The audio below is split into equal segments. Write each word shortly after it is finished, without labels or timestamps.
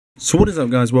So what is up,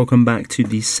 guys? Welcome back to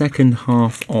the second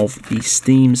half of the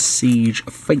Steam Siege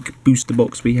fake booster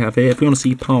box we have here. If you want to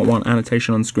see part 1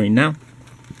 annotation on screen now,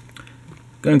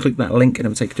 go and click that link and it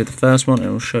will take you to the first one, and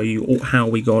it will show you how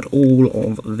we got all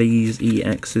of these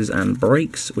EXs and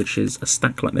breaks, which is a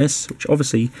stack like this, which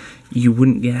obviously you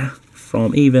wouldn't get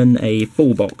from even a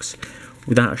full box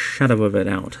without a shadow of a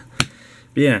doubt.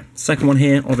 But yeah, second one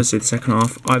here, obviously the second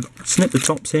half. I've snipped the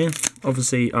tops here.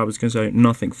 Obviously, I was going to say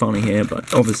nothing funny here,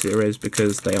 but obviously there is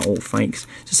because they are all fakes.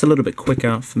 Just a little bit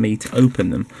quicker for me to open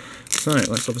them. So,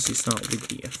 let's obviously start with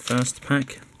the first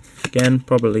pack. Again,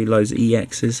 probably loads of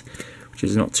EXs, which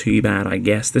is not too bad, I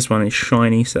guess. This one is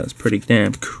shiny, so that's pretty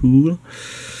damn cool.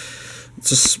 I'm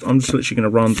just literally going to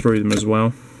run through them as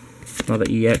well. Another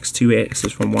EX, 2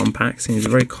 EXs from one pack. Seems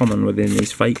very common within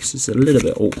these fakes. It's a little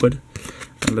bit awkward.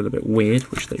 A little bit weird,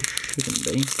 which they shouldn't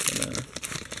be. But,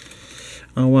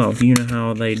 oh well, you know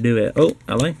how they do it. Oh,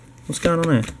 hello. What's going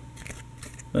on here?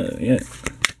 Yeah.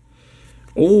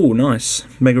 Oh, nice.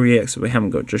 Mega EX that we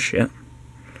haven't got just yet.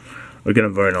 We're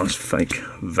getting a very nice fake.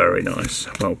 Very nice.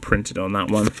 Well printed on that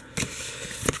one.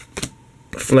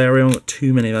 Flareon, got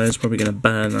too many of those. Probably going to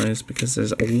ban those because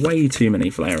there's way too many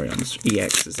Flareons,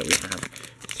 EXs that we have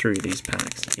through these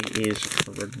packs. It is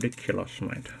ridiculous,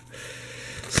 mate.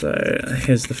 So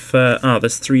here's the first. Oh,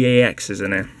 there's 3 EXs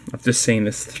in here. I've just seen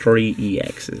there's 3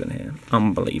 EXs in here.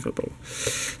 Unbelievable.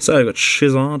 So I got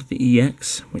Chizard, the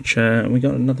EX, which we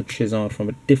got another Chizard from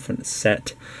a different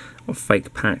set of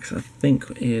fake packs. I think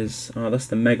is that's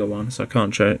the Mega one, so I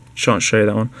can't show you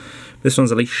that one. This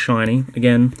one's at least shiny.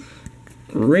 Again,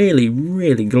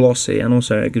 really glossy, and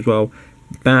also as well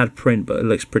bad print, but it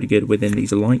looks pretty good within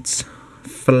these lights.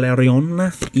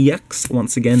 Flareon EX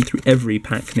once again through every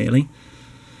pack nearly.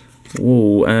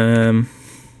 Whoa,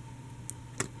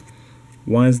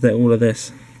 why is there all of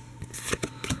this?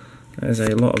 There's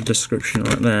a lot of description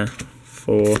right there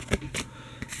for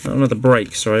another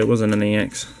break. Sorry, it wasn't an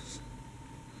EX.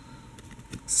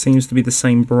 Seems to be the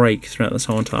same break throughout this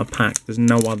whole entire pack. There's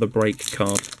no other break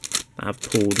card that I've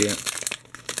pulled yet.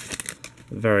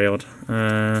 Very odd.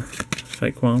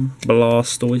 Fake one.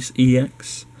 Blastoise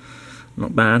EX.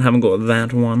 Not bad. Haven't got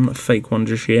that one. A fake one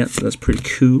just yet. So that's pretty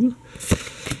cool.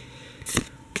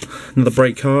 Another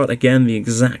break card, again the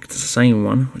exact same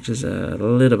one, which is a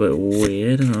little bit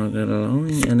weird. Not gonna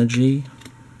lie. Energy,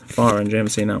 Fire Energy, I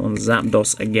haven't seen that one.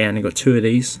 Zapdos again, I got 2 of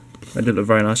these. They did look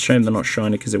very nice. Shame they're not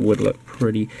shiny because it would look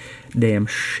pretty damn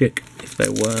chic if they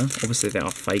were. Obviously they are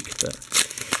fake, but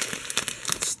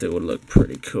still would look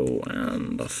pretty cool.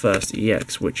 And the first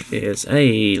EX, which is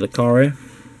a Lucario.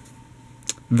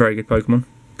 Very good Pokemon,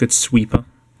 good sweeper,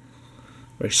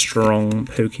 very strong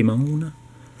Pokemon.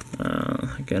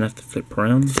 Again, I have to flip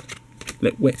around.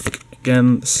 Litwick.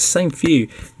 Again, it's the same few.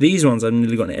 These ones I've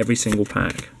nearly got in every single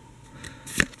pack.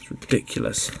 It's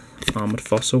ridiculous. Armored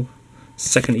Fossil.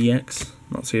 Second EX.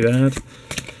 Not too bad.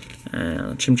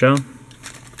 And Chimchar.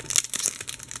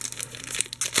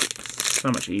 So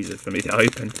much easier for me to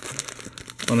open.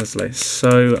 Honestly,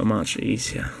 so much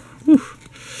easier. Whew.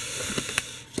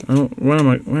 Oh, where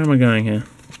am I going here?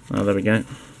 Oh, there we go.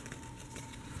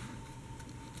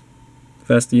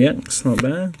 First EX, not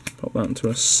bad. Pop that into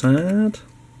a sad.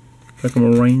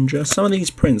 Pokemon Ranger. Some of these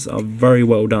prints are very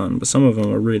well done, but some of them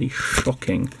are really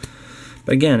shocking.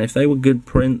 But again, if they were good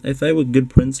prints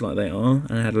like they are,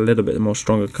 and had a little bit more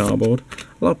stronger cardboard,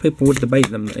 a lot of people would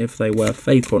debate them if they were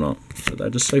fake or not. But they're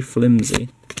just so flimsy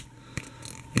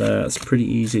that it's pretty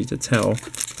easy to tell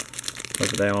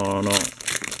whether they are or not.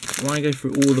 Why go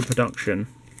through all the production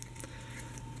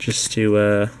just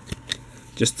to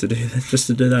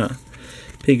do that?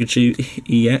 Pikachu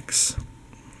EX,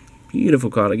 beautiful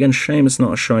card. Again, shame it's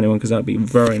not a shiny one because that'd be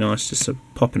very nice just to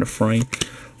pop in a frame.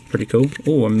 Pretty cool.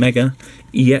 Oh, a Mega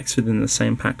EX within the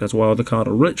same pack as well. The card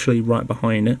are literally right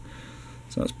behind it,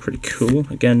 so that's pretty cool.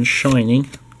 Again, shiny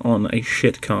on a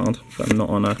shit card, but not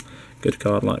on a good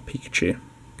card like Pikachu.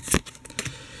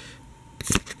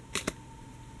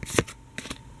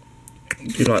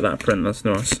 Do you like that print? That's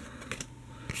nice.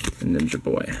 Ninja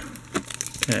Boy.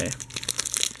 Okay.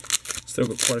 Still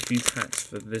got quite a few packs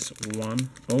for this one.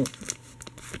 Oh.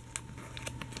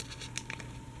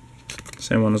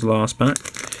 Same one as last pack.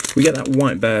 We get that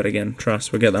white bird again.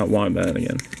 Trust, we get that white bird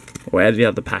again. Or every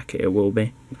other packet it will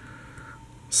be.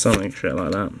 Something shit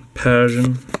like that.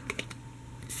 Persian.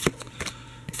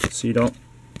 Seedot.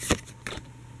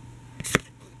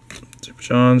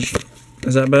 Supercharged.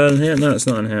 Is that bird in here? No, it's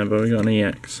not in here, but we got an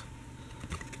EX.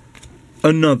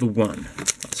 Another one.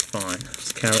 That's fine.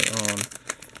 Let's carry on.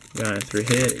 Going through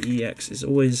here, the EX is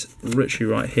always literally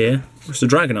right here. It's the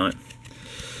Dragonite.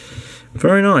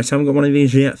 Very nice. Haven't got one of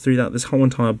these yet throughout this whole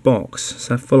entire box.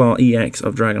 So full art EX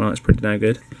of Dragonite is pretty damn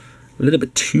good. A little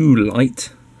bit too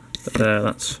light, but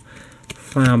that's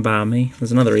fine by me.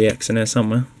 There's another EX in here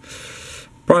somewhere.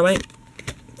 Right, mate.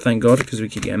 Thank God, because we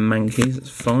keep getting mankeys. It's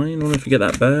fine. I wonder if we get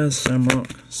that Burst,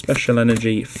 Samrock, Special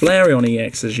Energy, Flareon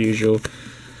EX as usual.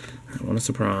 What a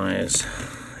surprise.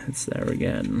 It's there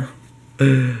again.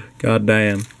 God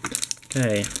damn.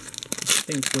 Okay. I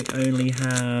think we only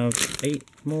have 8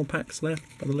 more packs left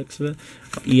by the looks of it.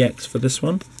 EX for this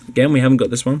one. Again, we haven't got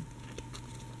this one.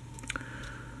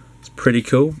 It's pretty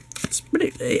cool.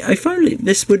 If only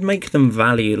this would make them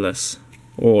valueless.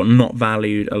 Or not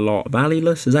valued a lot.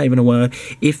 Valueless? Is that even a word?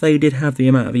 If they did have the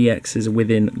amount of EXs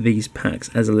within these packs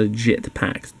as a legit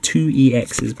pack. 2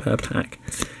 EXs per pack.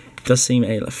 It does seem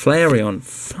a Flareon.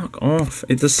 Fuck off.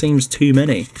 It just seems too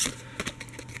many.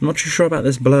 I'm not too sure about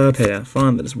this blurb here. I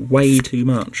find that it's way too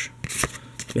much.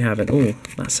 We have it. Oh,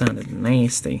 that sounded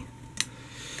nasty.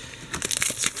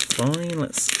 That's fine.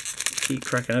 Let's keep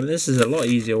cracking over. This is a lot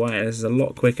easier way. This is a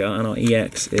lot quicker. And our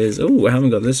EX is... Oh, we haven't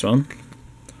got this one.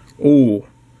 Oh,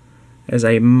 there's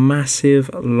a massive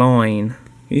line.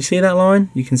 Can you see that line?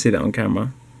 You can see that on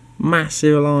camera.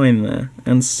 Massive line there.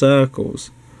 And circles.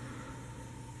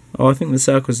 Oh, I think the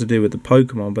circle's to do with the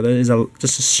Pokemon, but there is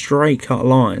just a straight cut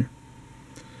line.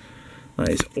 That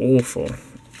is awful.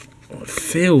 Oh, it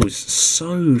feels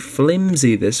so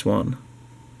flimsy, this one.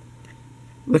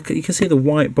 Look, you can see the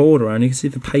white border around. You can see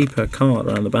the paper card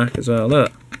around the back as well.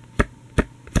 Look.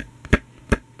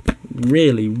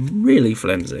 Really, really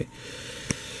flimsy.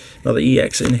 Another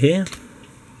EX in here.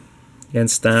 Again,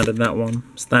 standard, that one.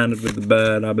 Standard with the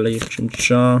bird, I believe.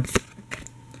 Chimchar.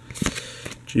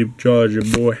 Cheap Charger,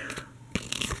 boy.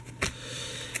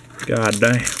 God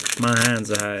damn. My hands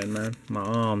are hurting, man. My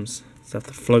arms. Just have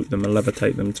to float them and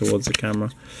levitate them towards the camera.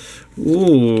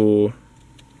 Ooh.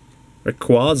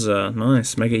 Rayquaza.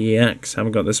 Nice. Mega EX.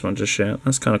 Haven't got this one just yet.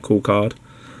 That's kind of cool card.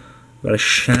 Very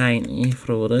shiny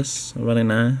for this. Very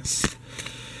nice.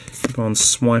 Keep on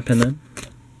swiping them.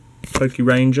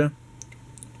 Pokeranger.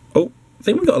 Oh, I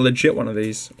think we got a legit one of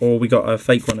these. Or we got a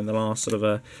fake one in the last sort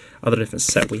of other different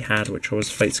set we had, which was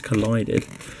Fates Collided.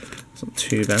 It's not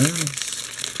too bad.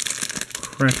 Let's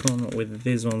crack on with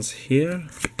these ones here.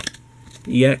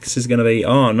 EX is going to be...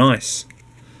 Oh, nice.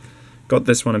 Got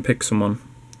this one in Pixelmon.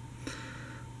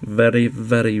 Very,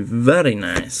 very, very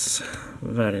nice.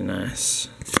 Very nice.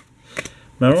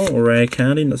 Meryl, or Rare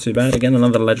Candy, not too bad. Again,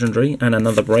 another Legendary and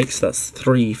another break, so that's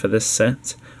 3 for this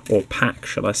set. Or pack,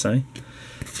 shall I say.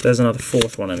 There's another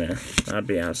 4th one in here. That'd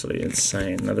be absolutely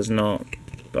insane. No, there's not.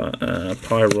 But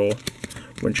Pyro,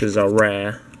 which is a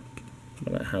rare.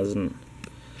 But it hasn't.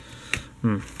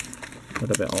 A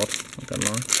little bit odd, not gonna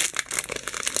lie.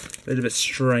 A little bit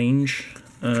strange.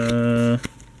 Oh,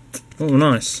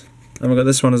 nice. And we've got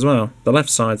this one as well. The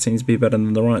left side seems to be better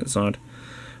than the right side.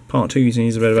 Part 2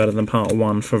 seems a bit better than Part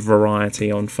 1 for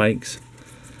variety on fakes.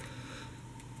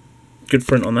 Good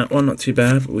print on that one, not too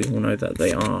bad, but we all know that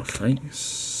they are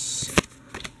fakes.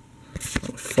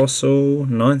 Fossil,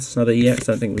 nice, another EX.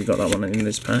 I don't think we've got that one in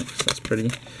this pack, so that's pretty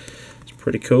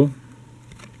cool.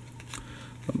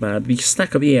 Not bad. The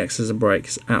stack of EXs and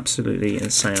breaks is absolutely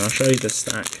insane. I'll show you the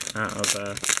stack out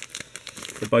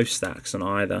of both stacks on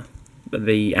either, but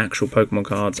the actual Pokemon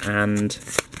cards and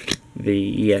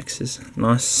the EXs.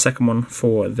 Nice. Second one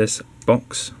for this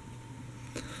box.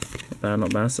 Not bad,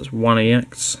 not bad. So that's 1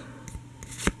 EX.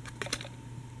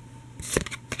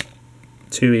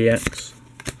 2 EX.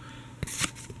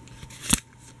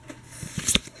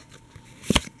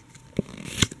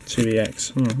 2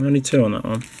 EX. Only 2 on that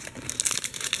one.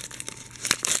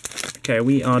 Okay,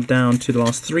 we are down to the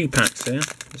last 3 packs here.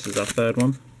 This is our 3rd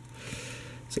one.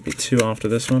 So it'll be 2 after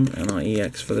this one, and our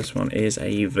EX for this one is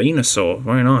a Venusaur.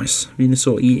 Very nice.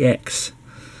 Venusaur EX.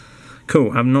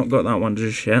 Cool, have not got that one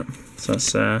just yet. So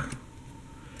that's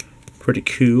pretty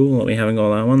cool that we haven't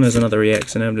got that one. There's another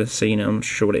EX in there, I've just seen it. I'm not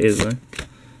sure what it is though.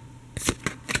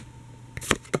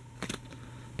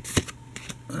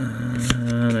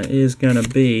 And it is going to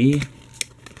be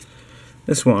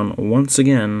this one once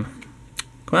again.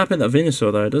 Quite happy with that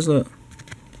Venusaur though, it does look.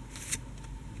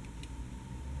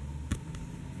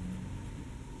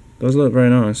 Does look very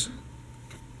nice.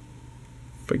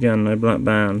 But again, no black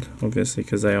band, obviously,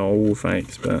 because they are all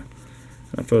fakes, but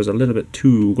that feels a little bit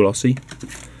too glossy.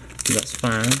 So that's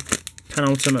fine.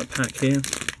 Penultimate pack here.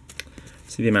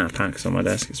 See the amount of packs on my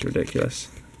desk, it's ridiculous.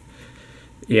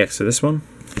 EX for this one,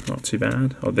 not too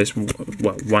bad. Or this,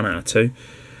 well, 1 out of 2.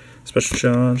 Special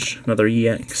charge, another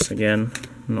EX, again,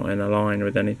 not in a line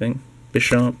with anything.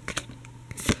 Bisharp.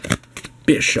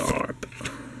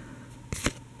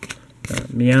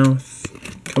 Meowth,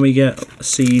 Can we get a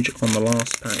Siege on the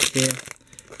last pack here?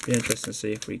 Be interesting to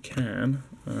see if we can.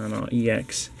 And our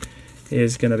EX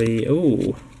is going to be,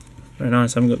 ooh, very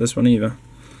nice. I haven't got this one either.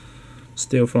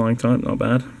 Steel flying type, not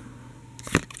bad.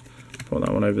 Put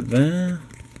that one over there.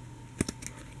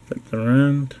 Flip it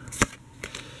around.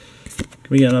 Can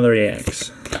we get another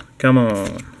EX? Come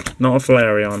on. Not a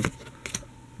Flareon.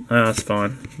 Oh, that's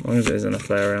fine. As long as it isn't a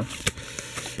Flareon.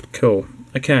 Cool.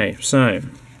 Okay, so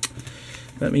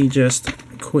let me just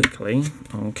quickly,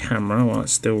 on camera while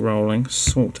it's still rolling,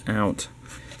 sort out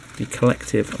the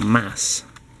collective mass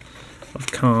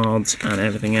of cards and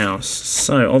everything else.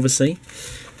 So obviously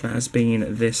that has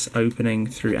been this opening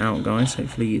throughout, guys.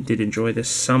 Hopefully you did enjoy this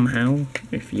somehow.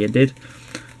 If you did,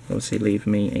 obviously leave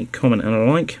me a comment and a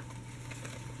like.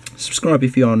 Subscribe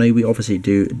if you are new. We obviously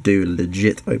do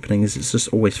legit openings. It's just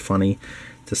always funny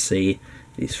to see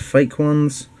these fake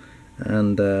ones.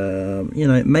 And you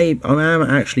know, I am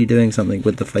actually doing something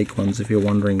with the fake ones. If you're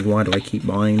wondering why do I keep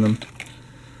buying them,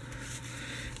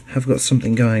 I've got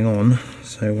something going on,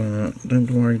 so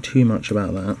don't worry too much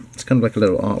about that. It's kind of like a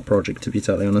little art project, to be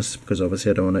totally honest, because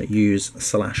obviously I don't want to use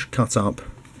 / cut up,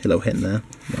 a little hint there,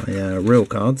 my real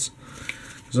cards,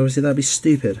 because obviously that'd be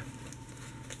stupid.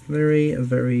 Very,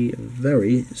 very,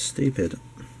 very stupid.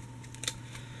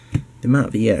 The amount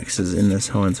of EXs in this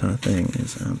whole entire thing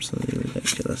is absolutely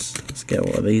ridiculous. Let's get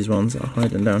all of these ones that are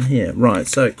hiding down here. Right,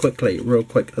 so quickly, real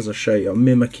quick, as I show you, I'll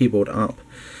move my keyboard up.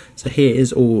 So here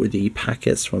is all the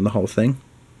packets from the whole thing.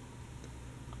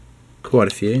 Quite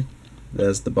a few.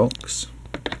 There's the box.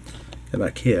 Go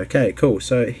back here. Okay, cool.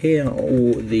 So here are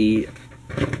all the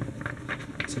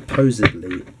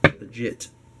supposedly legit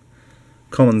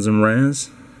commons and rares.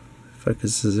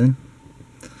 Focuses in.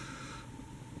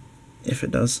 If it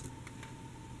does.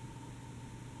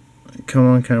 Come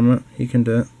on, camera, you can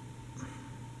do it.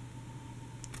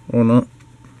 Or not.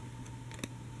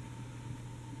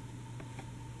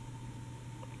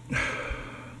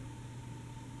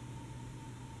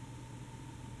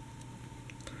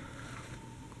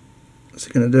 Is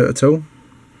it going to do it at all?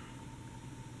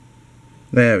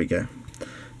 There we go.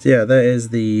 So yeah, there is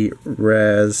the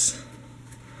rares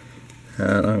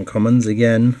and uncommons.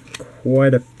 Again,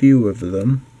 quite a few of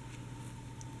them.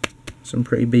 Some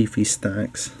pretty beefy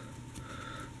stacks.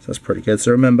 So that's pretty good.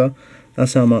 So remember,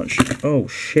 that's how much, oh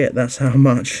shit, that's how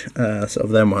much sort of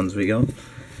them ones we got.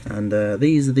 And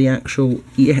these are the actual,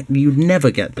 you'd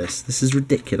never get this. This is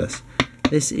ridiculous.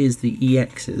 This is the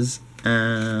EXs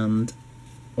and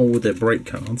all the break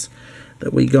cards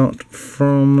that we got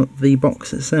from the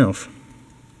box itself.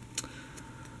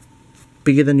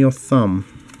 Bigger than your thumb.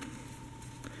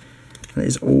 And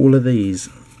it's all of these.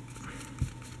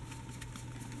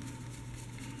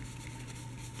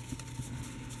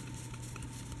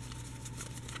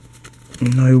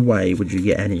 No way would you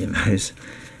get any of those.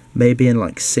 Maybe in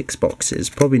like 6 boxes,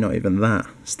 probably not even that.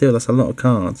 Still, that's a lot of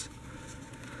cards.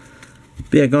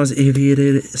 But yeah, guys, if you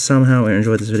did somehow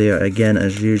enjoy this video, again,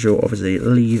 as usual, obviously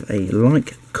leave a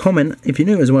like, comment. If you're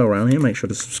new as well around here, make sure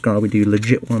to subscribe. We do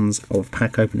legit ones of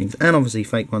pack openings and obviously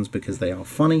fake ones because they are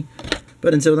funny.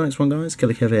 But until the next one, guys,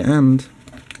 Killerkev here, and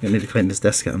I need to clean this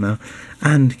desk out now,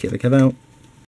 and Killerkev out.